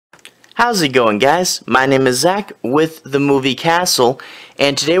How's it going, guys? My name is Zach with the movie Castle,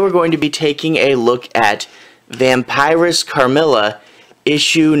 and today we're going to be taking a look at Vampiress Carmilla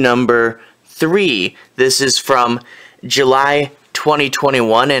issue number 3. This is from July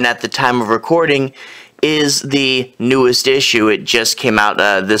 2021, and at the time of recording is the newest issue. It just came out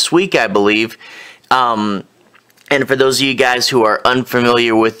this week, I believe. And for those of you guys who are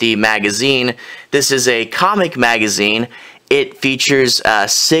unfamiliar with the magazine, this is a comic magazine. It features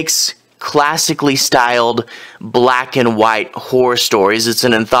 6 classically styled black and white horror stories. It's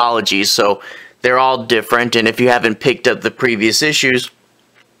an anthology, so they're all different, and if you haven't picked up the previous issues,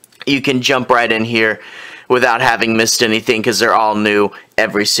 you can jump right in here without having missed anything because they're all new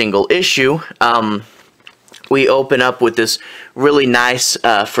every single issue. We open up with this really nice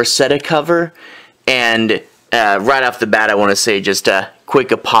Frazetta cover, and right off the bat I want to say just a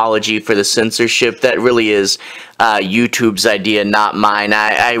quick apology for the censorship. That really is YouTube's idea, not mine.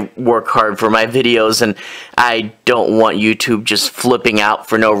 I work hard for my videos, and I don't want YouTube just flipping out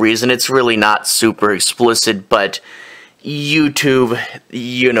for no reason. It's really not super explicit, but YouTube,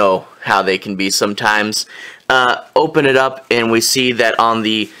 you know how they can be sometimes. Open it up, and we see that on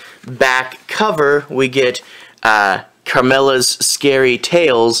the back cover we get Carmilla's Scary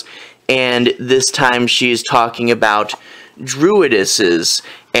Tales, and this time she's talking about druidesses,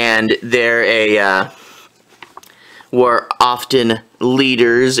 and they're were often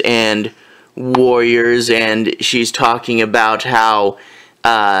leaders and warriors, and she's talking about how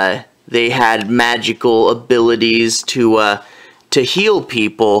they had magical abilities to heal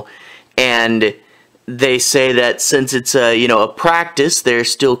people, and they say that since it's a practice, there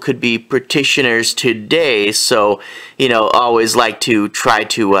still could be practitioners today. So always like to try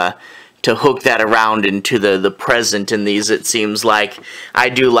to hook that around into the present in these. It seems like I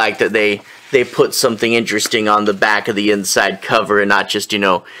do like that they put something interesting on the back of the inside cover and not just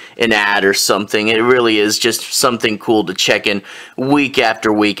an ad or something. It really is just something cool to check in week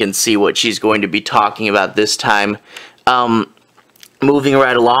after week and see what she's going to be talking about this time. Moving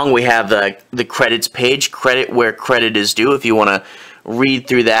right along, we have the credits page, credit where credit is due, if you want to read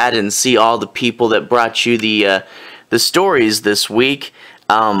through that and see all the people that brought you the stories this week.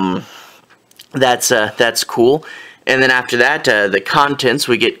 That's cool. And then after that, the contents,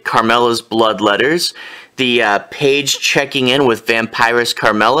 we get Carmilla's blood letters, the page checking in with Vampiress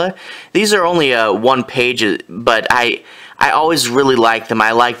Carmilla. These are only one page, but I always really like them.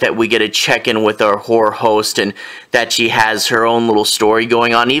 I like that we get a check-in with our horror host and that she has her own little story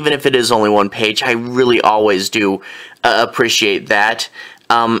going on, even if it is only one page. I really always do appreciate that.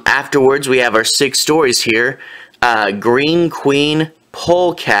 Afterwards, we have our 6 stories here. Green Queen,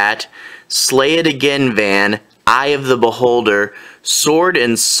 Polecat, Slay It Again Van, Eye of the Beholder, Sword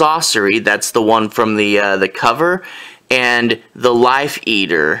and Sorcery, that's the one from the cover, and The Life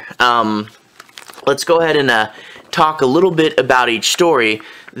Eater. Let's go ahead and talk a little bit about each story.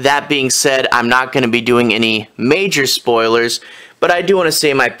 That being said, I'm not going to be doing any major spoilers, but I do want to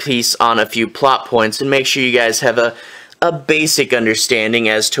say my piece on a few plot points and make sure you guys have a basic understanding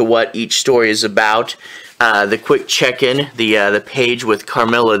as to what each story is about. The quick check-in, the page with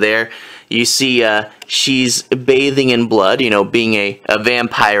Carmilla there. You see she's bathing in blood, being a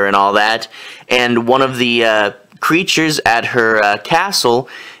vampire and all that. And one of the creatures at her castle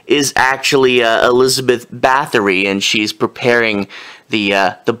is actually Elizabeth Bathory, and she's preparing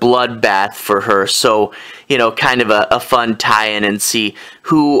the blood bath for her. So, kind of a fun tie-in and see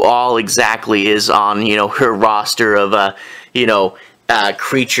who all exactly is on, her roster of,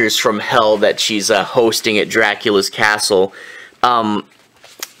 creatures from hell that she's hosting at Dracula's castle.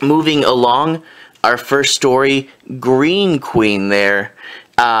 Moving along, our first story, Green Queen there.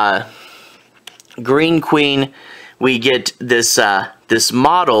 Green Queen, we get this this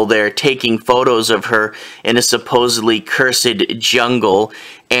model there taking photos of her in a supposedly cursed jungle,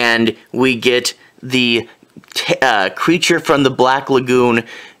 and we get the creature from the Black Lagoon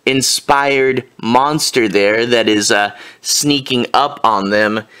inspired monster there that is sneaking up on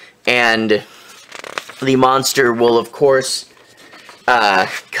them, and the monster will of course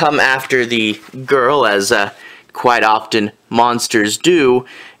come after the girl, as quite often monsters do,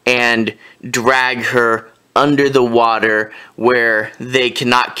 and drag her under the water where they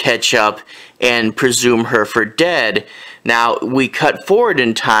cannot catch up and presume her for dead. Now, we cut forward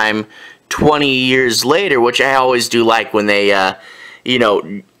in time 20 years later, which I always do like when they,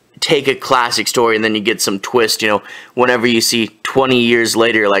 take a classic story and then you get some twist, whenever you see 20 years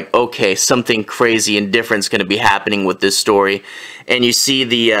later, you're like, okay, something crazy and different is going to be happening with this story. And you see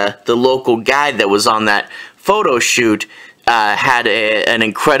the local guide that was on that photo shoot had an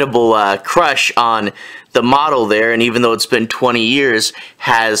incredible crush on the model there, and even though it's been 20 years,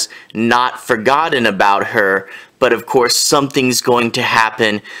 has not forgotten about her. But of course, something's going to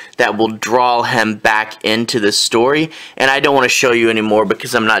happen that will draw him back into the story. And I don't want to show you anymore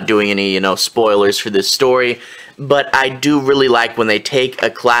because I'm not doing any, spoilers for this story. But I do really like when they take a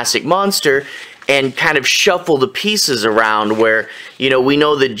classic monster and kind of shuffle the pieces around where, we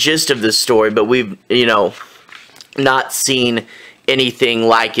know the gist of the story, but we've, not seen anything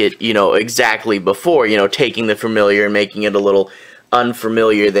like it, exactly before, taking the familiar and making it a little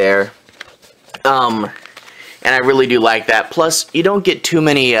unfamiliar there. And I really do like that. Plus, you don't get too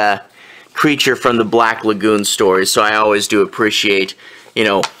many creature from the Black Lagoon stories, so I always do appreciate,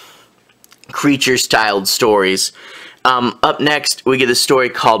 creature-styled stories. Up next, we get a story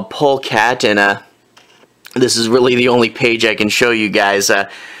called Polecat, and this is really the only page I can show you guys.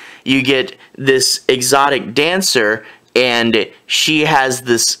 You get this exotic dancer, and she has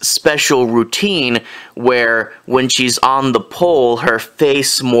this special routine where when she's on the pole, her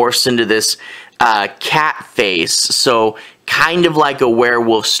face morphs into this cat face, so kind of like a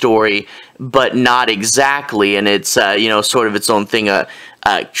werewolf story, but not exactly, and it's, sort of its own thing, a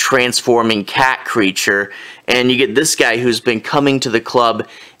transforming cat creature. And you get this guy who's been coming to the club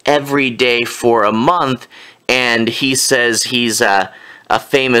every day for a month, and he says he's a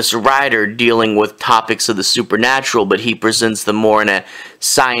famous writer dealing with topics of the supernatural, but he presents them more in a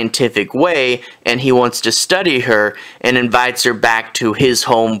scientific way, and he wants to study her and invites her back to his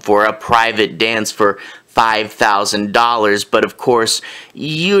home for a private dance for $5,000. But of course,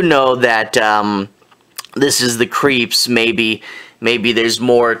 you know that this is the Creeps. Maybe there's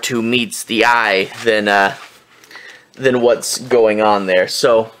more to meets the eye than what's going on there.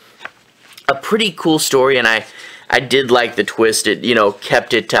 So a pretty cool story, and I did like the twist. It,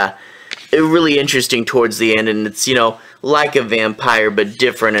 kept it really interesting towards the end, and it's, like a vampire, but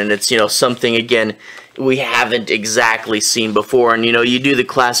different, and it's, something, again, we haven't exactly seen before. And, you do the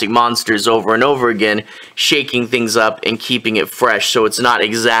classic monsters over and over again, shaking things up and keeping it fresh, so it's not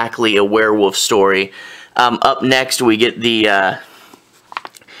exactly a werewolf story. Up next, we get the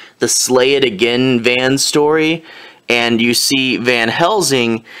Slay It Again Van story. And you see Van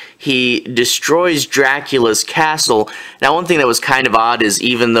Helsing, he destroys Dracula's castle. Now, one thing that was kind of odd is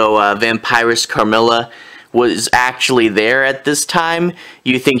even though Vampiress Carmilla was actually there at this time,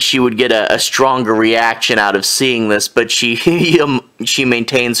 you think she would get a stronger reaction out of seeing this, but she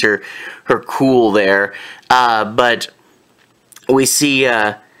maintains her cool there. But we see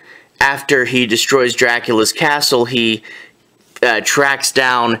after he destroys Dracula's castle, he tracks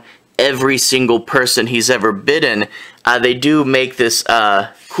down every single person he's ever bitten. They do make this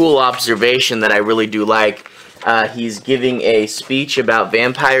cool observation that I really do like. He's giving a speech about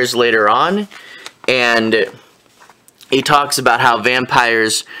vampires later on, and he talks about how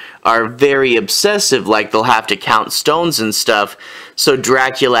vampires are very obsessive, like they'll have to count stones and stuff. So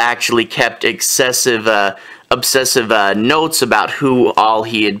Dracula actually kept obsessive notes about who all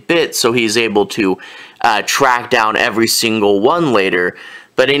he had bit, so he's able to track down every single one later.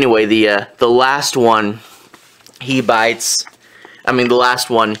 But anyway, the last one he bites, the last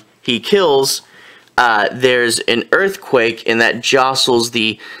one he kills, there's an earthquake, and that jostles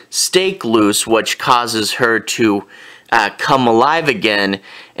the stake loose, which causes her to come alive again.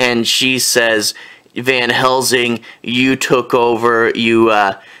 And she says, Van Helsing, you took over, you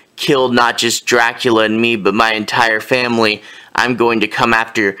killed not just Dracula and me, but my entire family. I'm going to come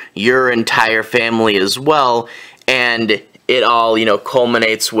after your entire family as well. And it all,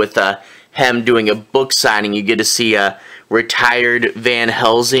 culminates with him doing a book signing. You get to see a retired Van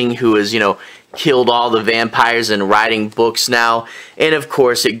Helsing who has, killed all the vampires and writing books now. And of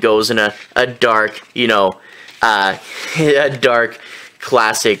course, it goes in a dark, a dark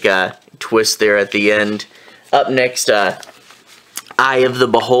classic twist there at the end. Up next, Eye of the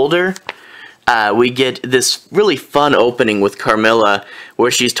Beholder. We get this really fun opening with Carmilla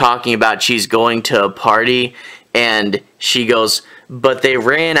where she's talking about she's going to a party, and she goes, but they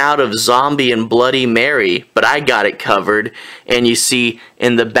ran out of Zombie and Bloody Mary, but I got it covered. And you see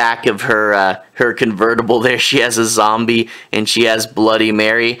in the back of her her convertible there, she has a zombie and she has Bloody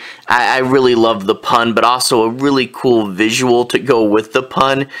Mary. I really love the pun, but also a really cool visual to go with the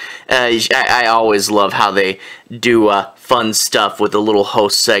pun. I always love how they do fun stuff with the little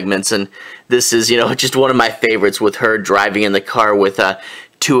host segments, and this is, just one of my favorites with her driving in the car with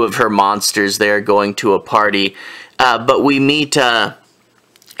two of her monsters there going to a party. But we meet,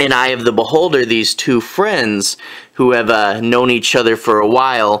 in Eye of the Beholder, these two friends who have known each other for a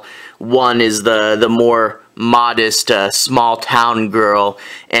while. One is the more modest, small-town girl,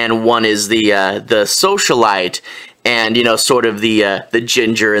 and one is the socialite, and, sort of the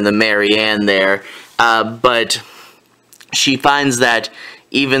Ginger and the Mary Ann there. but she finds that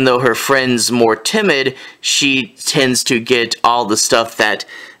even though her friend's more timid, she tends to get all the stuff that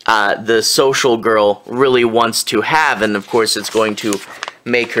the social girl really wants to have, and of course it's going to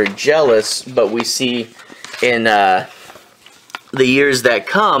make her jealous. But we see in the years that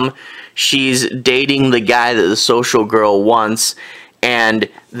come, she's dating the guy that the social girl wants, and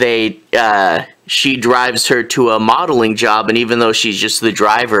she drives her to a modeling job, and even though she's just the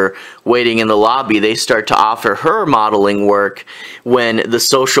driver waiting in the lobby, they start to offer her modeling work when the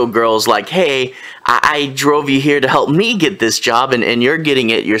social girl's like, hey, I drove you here to help me get this job, and you're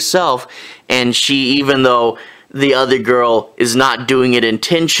getting it yourself. And she, even though the other girl is not doing it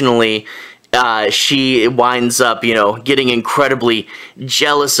intentionally, she winds up, getting incredibly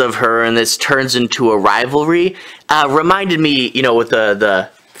jealous of her, and this turns into a rivalry. Reminded me, with the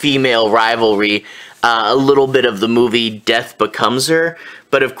female rivalry, a little bit of the movie Death Becomes Her,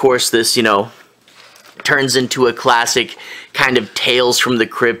 but of course this, turns into a classic kind of Tales from the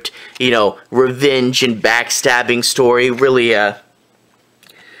Crypt, revenge and backstabbing story. Really,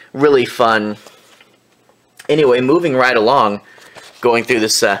 really fun. Anyway, moving right along, going through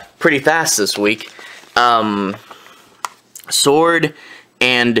this pretty fast this week. Sword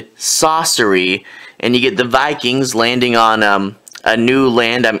and sorcery, and you get the Vikings landing on a new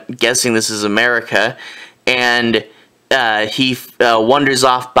land. I'm guessing this is America, and he wanders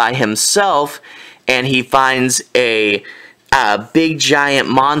off by himself, and he finds a big giant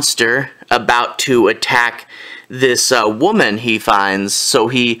monster about to attack this woman he finds. So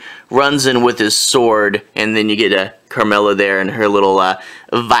he runs in with his sword, and then you get Carmilla there in her little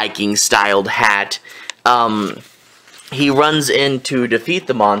Viking-styled hat. He runs in to defeat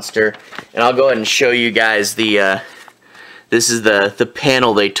the monster, and I'll go ahead and show you guys this is the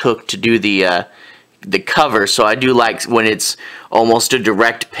panel they took to do the cover. So I do like when it's almost a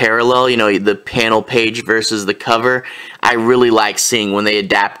direct parallel, the panel page versus the cover. I really like seeing when they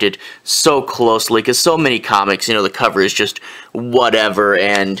adapt it so closely, because so many comics, the cover is just whatever,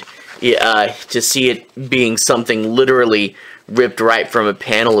 and to see it being something literally ripped right from a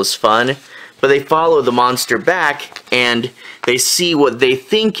panel is fun. But they follow the monster back, and they see what they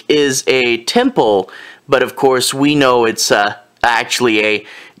think is a temple, but of course we know it's actually a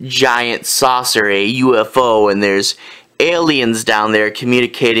giant saucer, a UFO, and there's aliens down there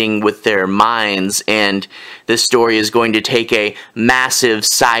communicating with their minds, and this story is going to take a massive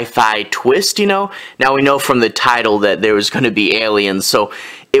sci-fi twist, Now we know from the title that there was going to be aliens, so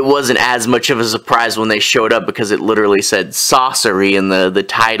it wasn't as much of a surprise when they showed up, because it literally said sorcery in the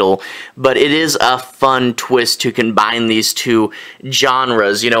title. But it is a fun twist to combine these two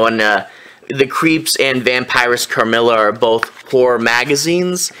genres, and The Creeps and Vampiress Carmilla are both horror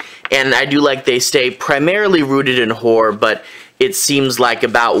magazines, and I do like they stay primarily rooted in horror, but it seems like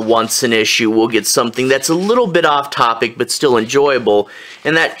about once an issue we'll get something that's a little bit off topic but still enjoyable,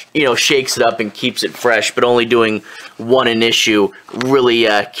 and that, shakes it up and keeps it fresh. But only doing one an issue really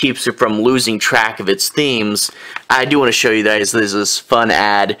keeps it from losing track of its themes. I do want to show you guys this fun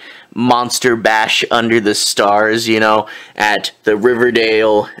ad, Monster Bash Under the Stars, at the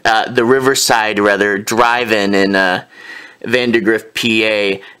Riverside Drive-In in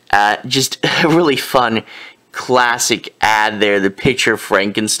Vandergrift, PA. Just a really fun classic ad there. The picture of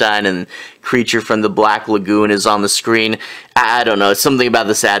Frankenstein and Creature from the Black Lagoon is on the screen. I don't know, something about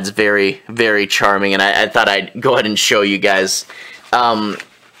this ad's very, very charming, and I thought I'd go ahead and show you guys.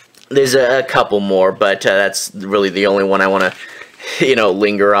 There's a couple more, but that's really the only one I want to,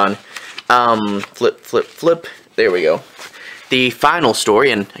 linger on. Flip, flip, flip. There we go. The final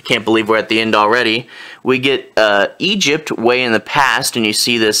story, and I can't believe we're at the end already. We get Egypt way in the past, and you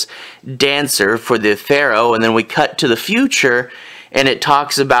see this dancer for the pharaoh, and then we cut to the future, and it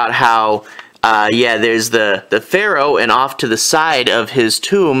talks about how, there's the pharaoh, and off to the side of his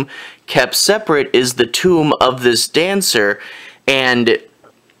tomb, kept separate, is the tomb of this dancer, and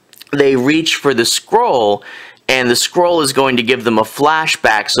they reach for the scroll, and the scroll is going to give them a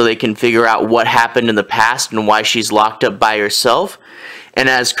flashback so they can figure out what happened in the past and why she's locked up by herself. And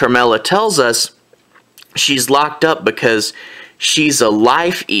as Carmilla tells us, she's locked up because she's a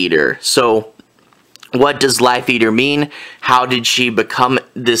life eater. So what does life eater mean? How did she become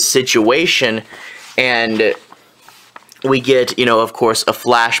this situation? And we get, of course, a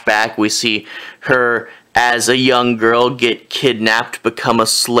flashback. We see her as a young girl get kidnapped, become a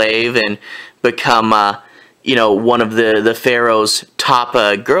slave, and become one of the pharaoh's top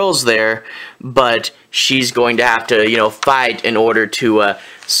girls there. but she's going to have to, you know, fight in order to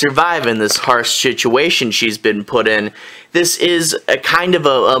survive in this harsh situation she's been put in. This is a kind of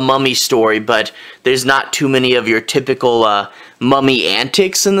a mummy story, but there's not too many of your typical mummy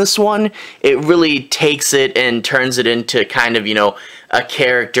antics in this one. It really takes it and turns it into kind of, you know, a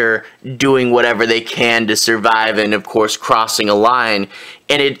character doing whatever they can to survive, and of course crossing a line.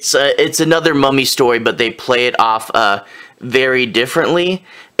 And it's another mummy story, but they play it off very differently.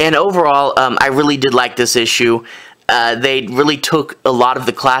 And overall, I really did like this issue. They really took a lot of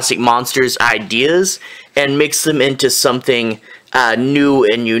the classic monsters ideas and mixed them into something new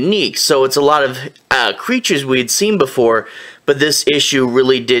and unique. So it's a lot of creatures we'd seen before, but this issue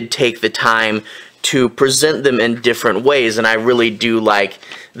really did take the time to present them in different ways, and I really do like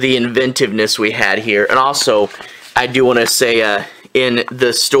the inventiveness we had here. And also, I do want to say, in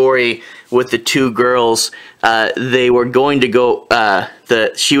the story with the two girls, they were going to go,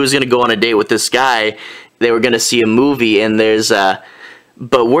 she was going to go on a date with this guy. They were going to see a movie, and there's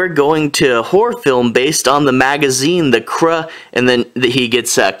but we're going to a horror film based on the magazine, the Cruh, and then he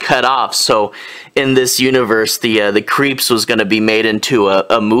gets cut off. So in this universe, the Creeps was going to be made into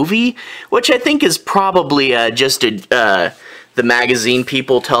a movie, which I think is probably just the magazine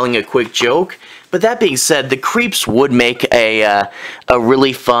people telling a quick joke. But that being said, the Creeps would make a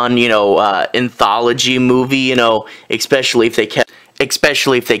really fun, you know, anthology movie, you know, especially if they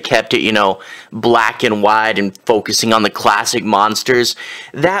kept it, you know, black and white and focusing on the classic monsters.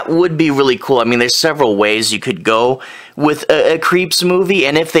 That would be really cool. I mean, there's several ways you could go with a Creeps movie,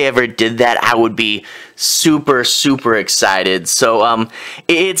 and if they ever did that, I would be super, super excited. So,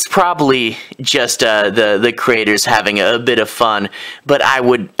 it's probably just the creators having a bit of fun, but I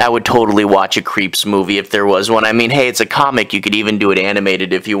would totally watch a Creeps movie if there was one. I mean, hey, it's a comic. You could even do it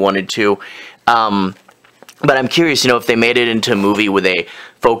animated if you wanted to. But I'm curious, you know, if they made it into a movie, would they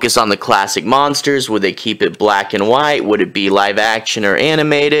focus on the classic monsters? Would they keep it black and white? Would it be live action or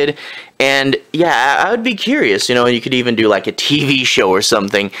animated? And yeah, I would be curious, you know, you could even do like a TV show or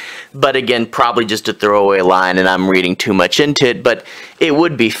something. But again, probably just a throwaway line, and I'm reading too much into it, but it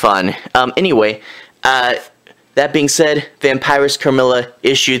would be fun. Anyway, that being said, Vampiress Carmilla,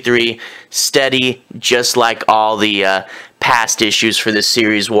 issue 3, steady, just like all the past issues for this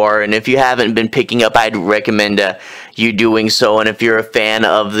series were. And if you haven't been picking up, I'd recommend you doing so. And if you're a fan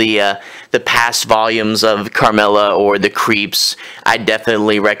of the past volumes of Carmilla or the Creeps, I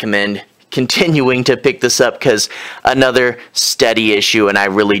definitely recommend continuing to pick this up, because another steady issue, and I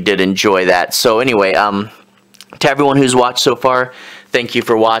really did enjoy that. So anyway, to everyone who's watched so far, thank you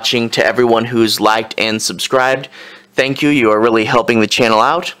for watching. To everyone who's liked and subscribed, thank you. You are really helping the channel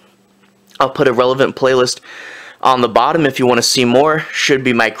out. I'll put a relevant playlist on the bottom if you want to see more. Should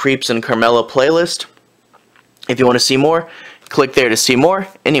be my Creeps and Carmilla playlist. If you want to see more, click there to see more.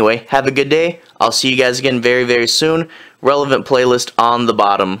 Anyway, have a good day. I'll see you guys again very, very soon. Relevant playlist on the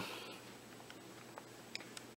bottom.